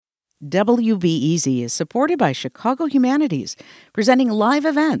WBEZ is supported by Chicago Humanities, presenting live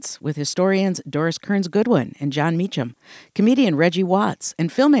events with historians Doris Kearns Goodwin and John Meacham, comedian Reggie Watts, and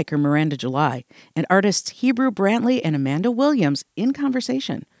filmmaker Miranda July, and artists Hebrew Brantley and Amanda Williams in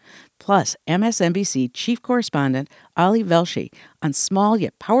conversation. Plus, MSNBC chief correspondent Ali Velshi on small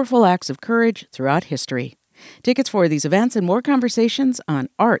yet powerful acts of courage throughout history. Tickets for these events and more conversations on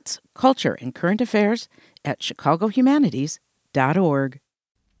arts, culture, and current affairs at chicagohumanities.org.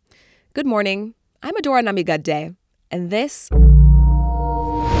 Good morning. I'm Adora Namigadde, and this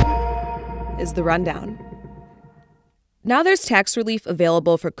is The Rundown. Now there's tax relief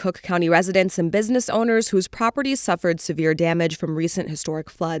available for Cook County residents and business owners whose properties suffered severe damage from recent historic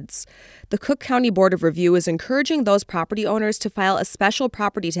floods. The Cook County Board of Review is encouraging those property owners to file a special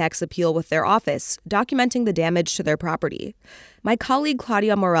property tax appeal with their office, documenting the damage to their property. My colleague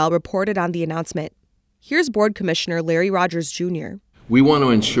Claudia Morel reported on the announcement. Here's Board Commissioner Larry Rogers, Jr. We want to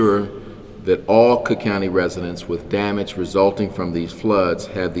ensure that all Cook County residents with damage resulting from these floods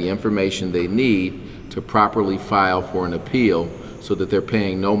have the information they need to properly file for an appeal so that they're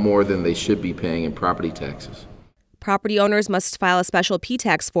paying no more than they should be paying in property taxes. Property owners must file a special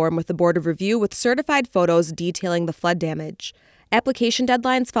P-tax form with the Board of Review with certified photos detailing the flood damage. Application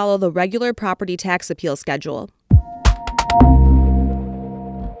deadlines follow the regular property tax appeal schedule.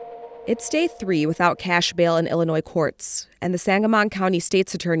 It's day 3 without cash bail in Illinois courts, and the Sangamon County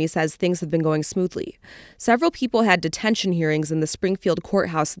State's Attorney says things have been going smoothly. Several people had detention hearings in the Springfield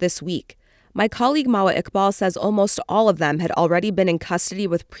courthouse this week. My colleague Mawa Iqbal says almost all of them had already been in custody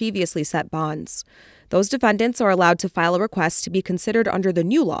with previously set bonds. Those defendants are allowed to file a request to be considered under the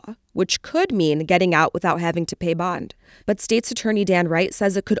new law, which could mean getting out without having to pay bond. But State's Attorney Dan Wright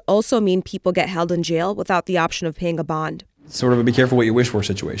says it could also mean people get held in jail without the option of paying a bond. Sort of a be careful what you wish for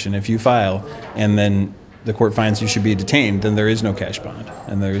situation. If you file and then the court finds you should be detained, then there is no cash bond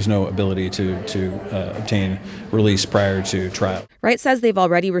and there is no ability to obtain release prior to trial. Wright says they've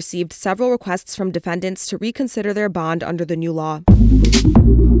already received several requests from defendants to reconsider their bond under the new law.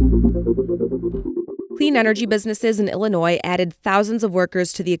 Clean energy businesses in Illinois added thousands of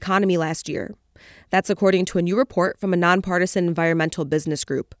workers to the economy last year. That's according to a new report from a nonpartisan environmental business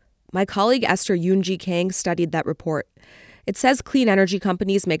group. My colleague Esther Yoonji Kang studied that report. It says clean energy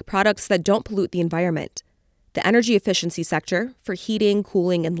companies make products that don't pollute the environment. The energy efficiency sector, for heating,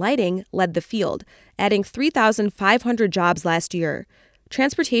 cooling, and lighting, led the field, adding 3,500 jobs last year.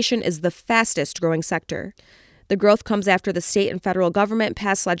 Transportation is the fastest growing sector. The growth comes after the state and federal government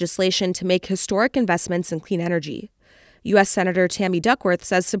passed legislation to make historic investments in clean energy. U.S. Senator Tammy Duckworth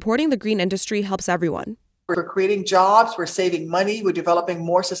says supporting the green industry helps everyone. We're creating jobs, we're saving money, we're developing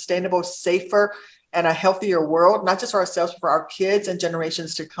more sustainable, safer, and a healthier world, not just for ourselves, but for our kids and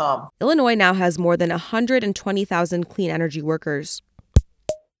generations to come. Illinois now has more than 120,000 clean energy workers.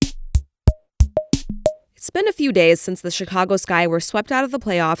 It's been a few days since the Chicago Sky were swept out of the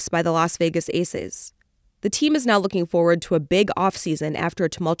playoffs by the Las Vegas Aces. The team is now looking forward to a big offseason after a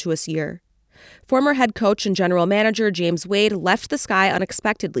tumultuous year. Former head coach and general manager James Wade left the Sky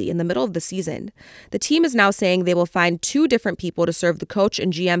unexpectedly in the middle of the season. The team is now saying they will find 2 different people to serve the coach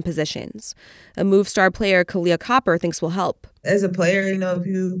and GM positions. A move star player Kalia Copper thinks will help. As a player, if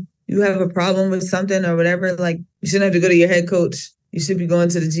you have a problem with something or whatever, you shouldn't have to go to your head coach. You should be going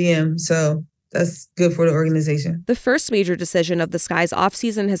to the GM. So that's good for the organization. The first major decision of the Sky's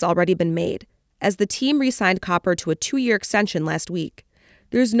offseason has already been made, as the team re-signed Copper to a 2-year extension last week.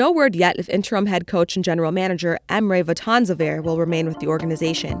 There's no word yet if interim head coach and general manager Emre Vatansever will remain with the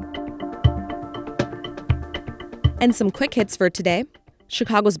organization. And some quick hits for today.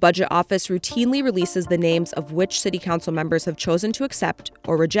 Chicago's budget office routinely releases the names of which city council members have chosen to accept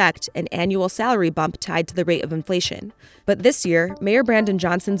or reject an annual salary bump tied to the rate of inflation. But this year, Mayor Brandon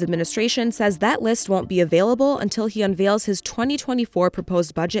Johnson's administration says that list won't be available until he unveils his 2024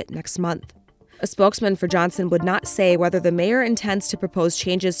 proposed budget next month. A spokesman for Johnson would not say whether the mayor intends to propose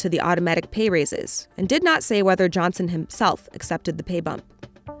changes to the automatic pay raises, and did not say whether Johnson himself accepted the pay bump.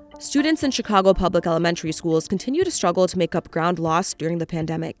 Students in Chicago public elementary schools continue to struggle to make up ground lost during the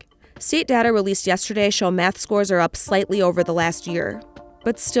pandemic. State data released yesterday show math scores are up slightly over the last year,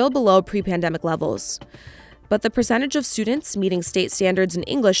 but still below pre-pandemic levels. But the percentage of students meeting state standards in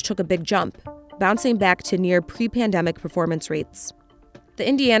English took a big jump, bouncing back to near pre-pandemic performance rates. The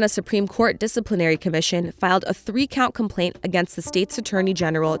Indiana Supreme Court Disciplinary Commission filed a 3-count complaint against the state's Attorney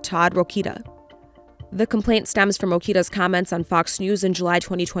General, Todd Rokita. The complaint stems from Rokita's comments on Fox News in July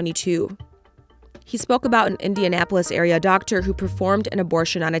 2022. He spoke about an Indianapolis area doctor who performed an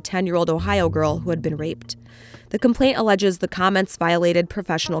abortion on a 10-year-old Ohio girl who had been raped. The complaint alleges the comments violated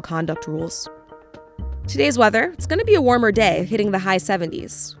professional conduct rules. Today's weather, it's going to be a warmer day, hitting the high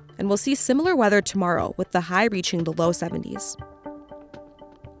 70s. and we'll see similar weather tomorrow with the high reaching the low 70s.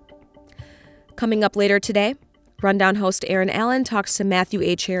 Coming up later today, Rundown host Aaron Allen talks to Matthew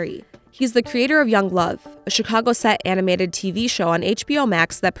A. Cherry. He's the creator of Young Love, a Chicago-set animated TV show on HBO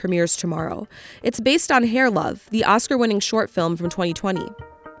Max that premieres tomorrow. It's based on Hair Love, the Oscar-winning short film from 2020.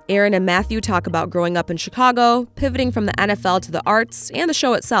 Aaron and Matthew talk about growing up in Chicago, pivoting from the NFL to the arts, and the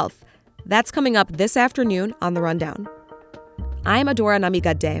show itself. That's coming up this afternoon on The Rundown. I'm Adora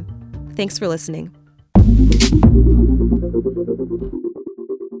Namigadde. Thanks for listening.